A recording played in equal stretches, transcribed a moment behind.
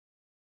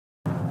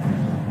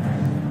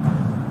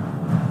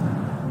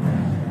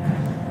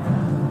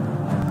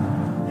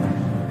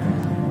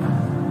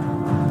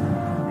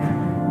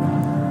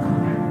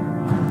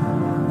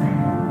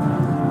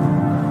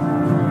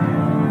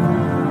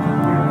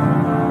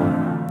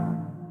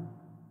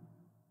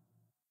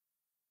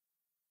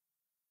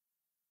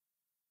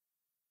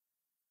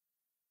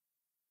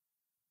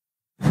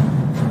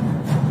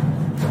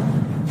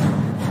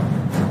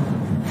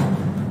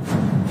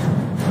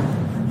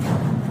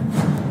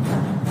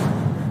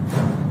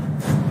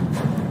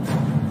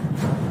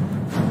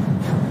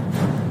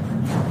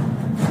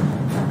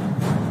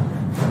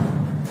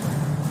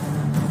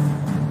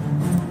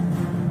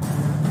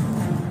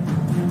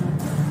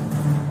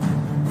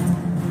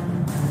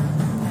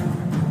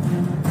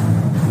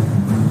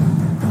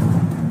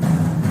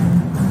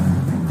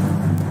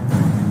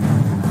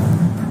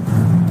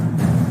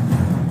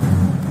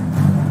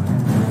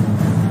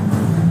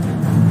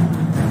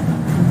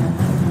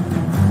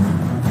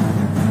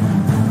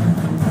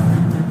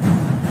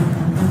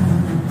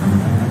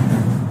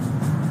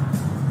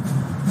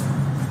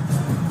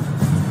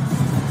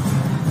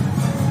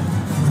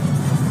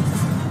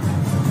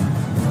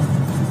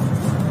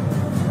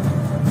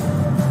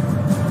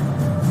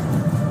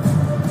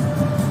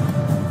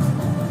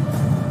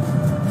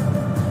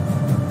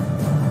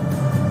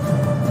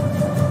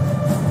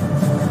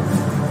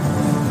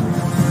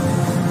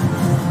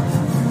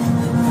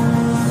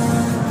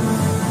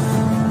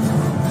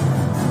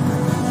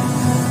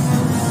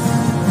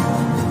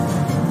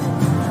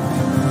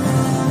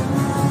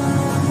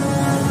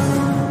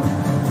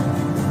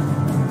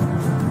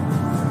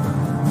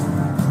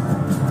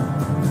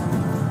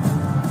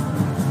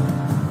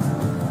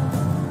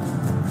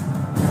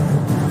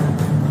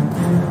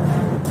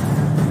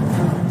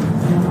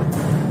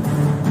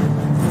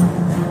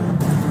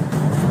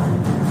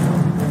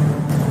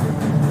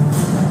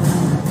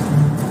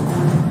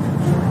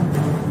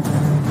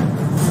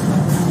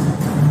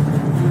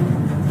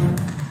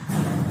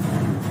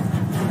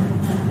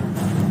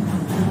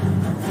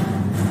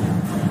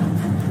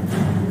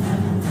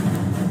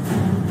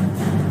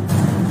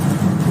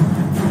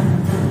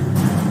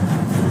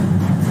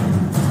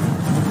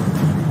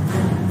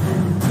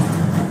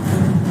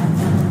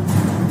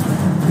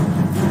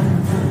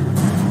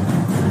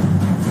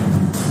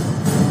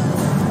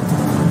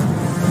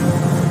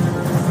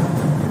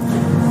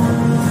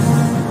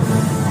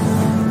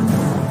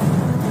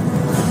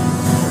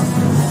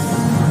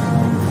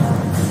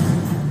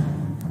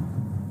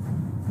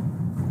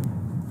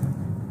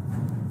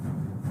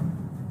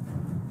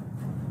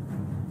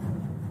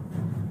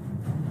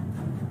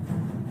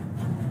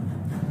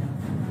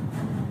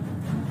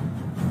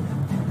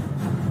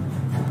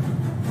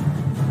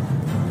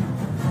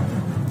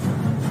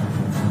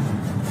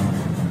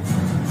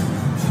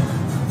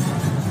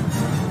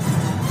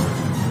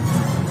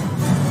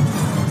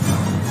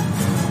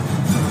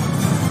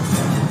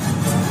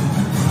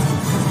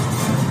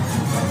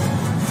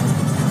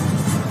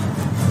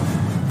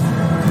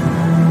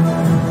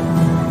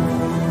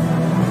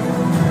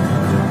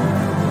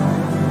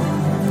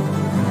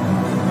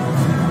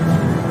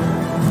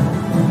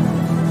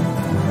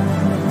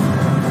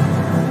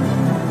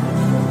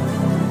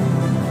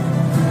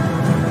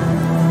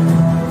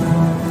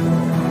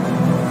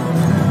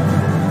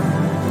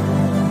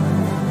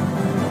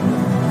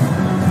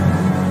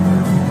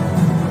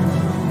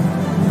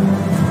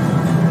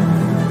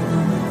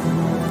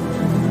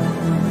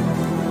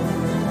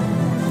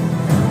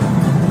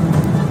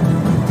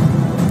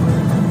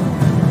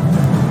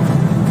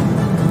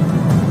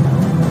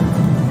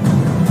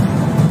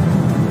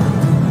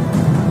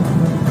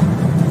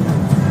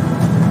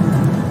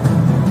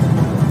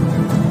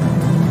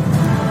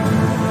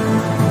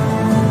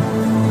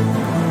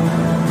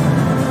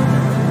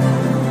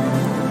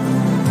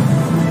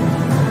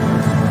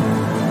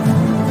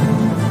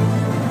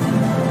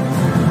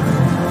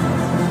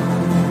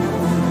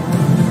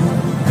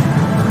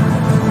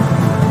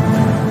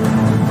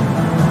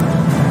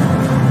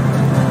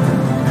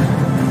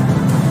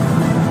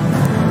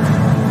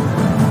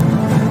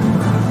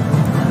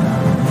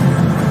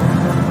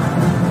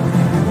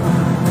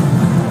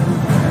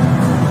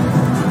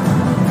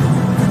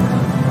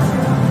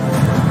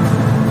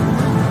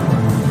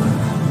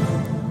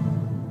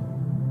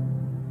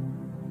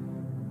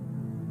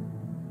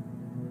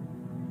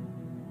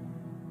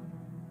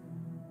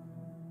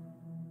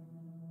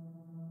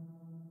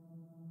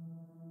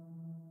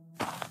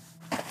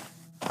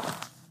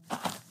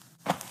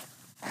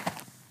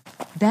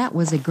That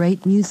was a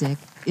great music,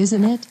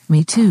 isn't it?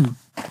 Me too.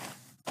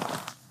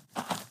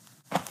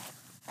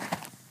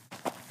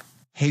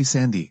 Hey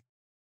Sandy.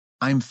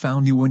 I'm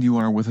found you when you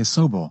are with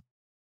Isobel.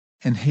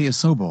 And hey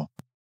Isobel.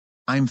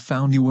 I'm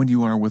found you when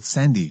you are with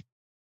Sandy.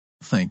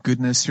 Thank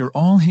goodness you're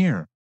all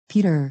here.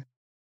 Peter.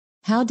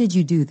 How did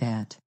you do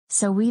that?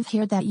 So we've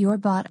heard that you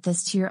bought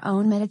this to your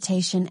own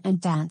meditation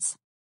and dance.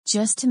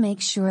 Just to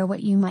make sure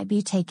what you might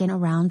be taken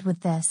around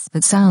with this.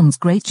 That sounds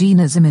great,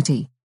 Gina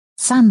Zimity.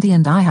 Sandy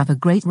and I have a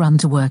great run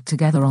to work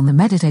together on the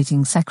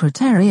Meditating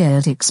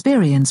Secretariat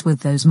experience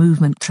with those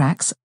movement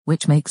tracks,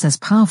 which makes us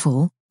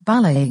powerful,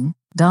 balleting,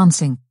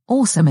 dancing,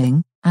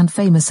 awesoming, and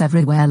famous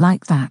everywhere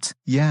like that.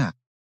 Yeah.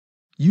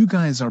 You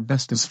guys are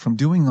besties from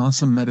doing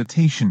awesome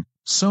meditation,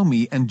 so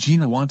me and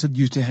Gina wanted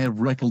you to have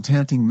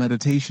recoltating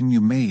meditation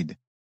you made.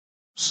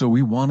 So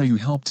we want you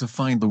help to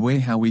find the way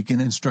how we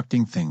can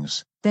instructing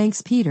things.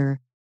 Thanks, Peter.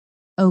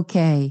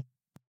 Okay.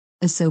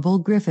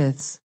 Isobel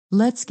Griffiths,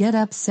 let's get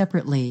up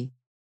separately.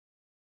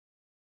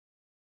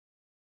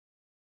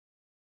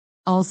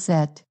 All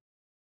set.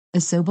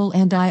 Isobel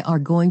and I are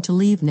going to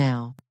leave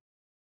now.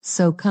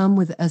 So come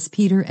with us,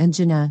 Peter and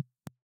Gina.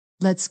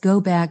 Let's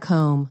go back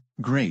home.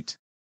 Great.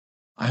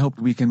 I hope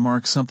we can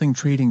mark something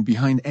trading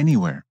behind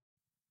anywhere.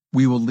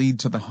 We will lead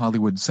to the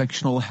Hollywood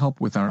sectional help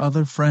with our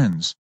other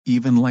friends,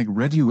 even like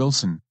Reggie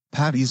Wilson,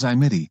 Patty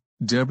Zimity,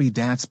 Debbie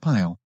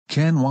Datspile,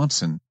 Ken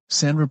Watson,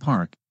 Sandra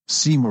Park,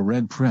 Seymour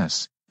Red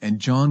Press, and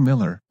John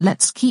Miller.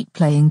 Let's keep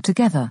playing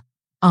together.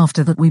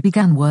 After that we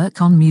began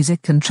work on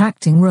music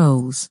contracting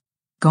roles.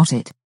 Got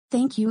it.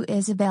 Thank you,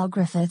 Isobel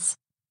Griffiths.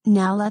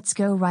 Now let's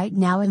go right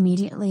now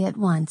immediately at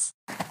once.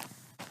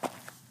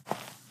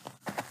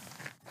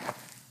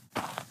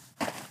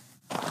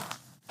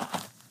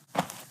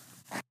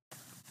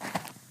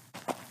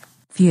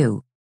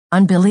 Phew.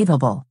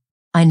 Unbelievable.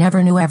 I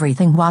never knew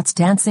everything What's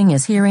Dancing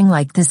is hearing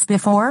like this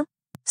before.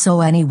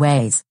 So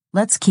anyways,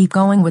 let's keep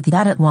going with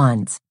that at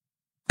once.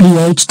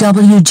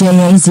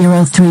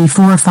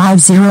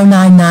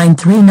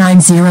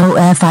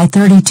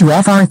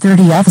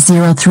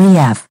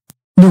 BHWJA03450993930FI32FR30F03F.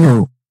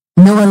 No.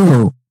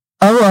 No.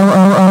 Oh.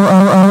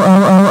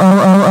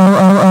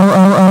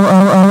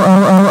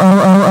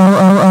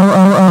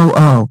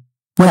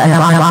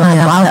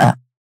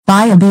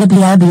 Bye.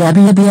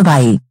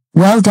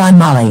 Well done,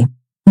 Molly.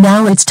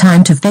 Now it's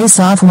time to face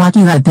off what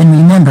you have been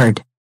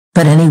remembered.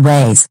 But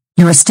anyways,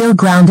 you're still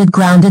grounded for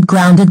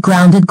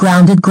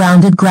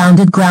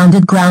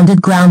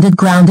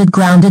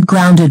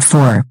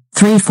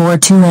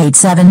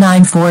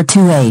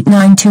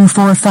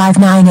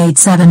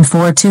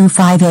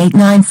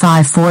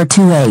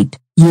 3428794289245987425895428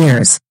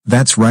 years.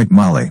 That's right,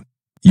 Molly.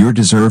 You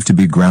deserve to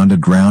be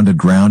grounded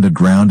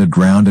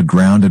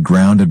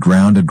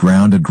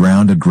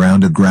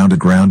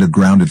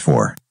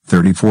for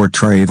 34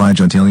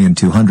 trivigentillion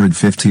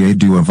 258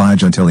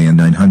 duovigentillion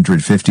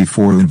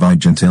 954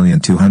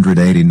 unvigentillion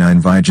 289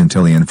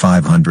 vigentillion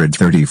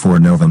 534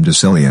 novum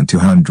decillion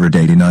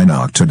 289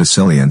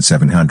 octodecillion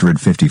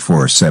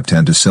 754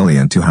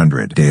 septendecillion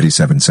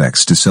 287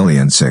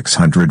 sextecillion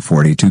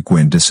 642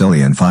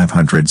 quindecillion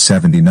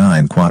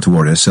 579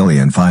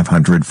 quatuordecillion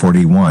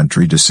 541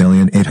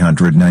 tridecillion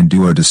 809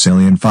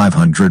 duodecillion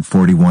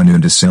 541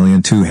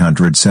 undecillion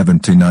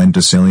 279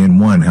 decillion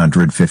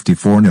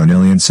 154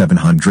 nonillion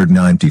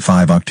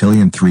 795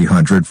 octillion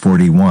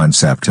 341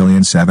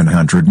 septillion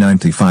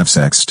 795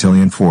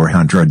 sextillion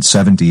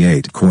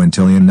 478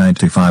 quintillion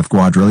 95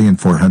 quadrillion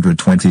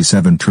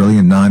 427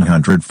 trillion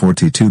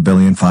 942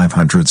 billion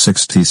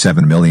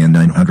 567 million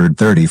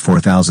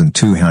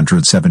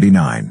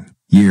 934,279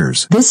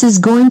 years. This is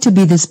going to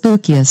be the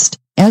spookiest,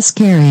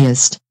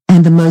 scariest,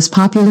 and the most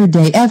popular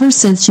day ever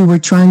since you were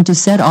trying to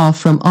set off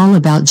from All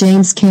About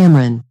James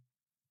Cameron.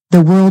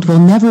 The world will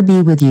never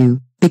be with you,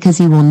 because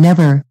he will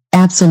never,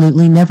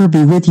 absolutely never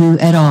be with you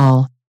at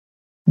all.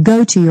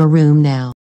 Go to your room now.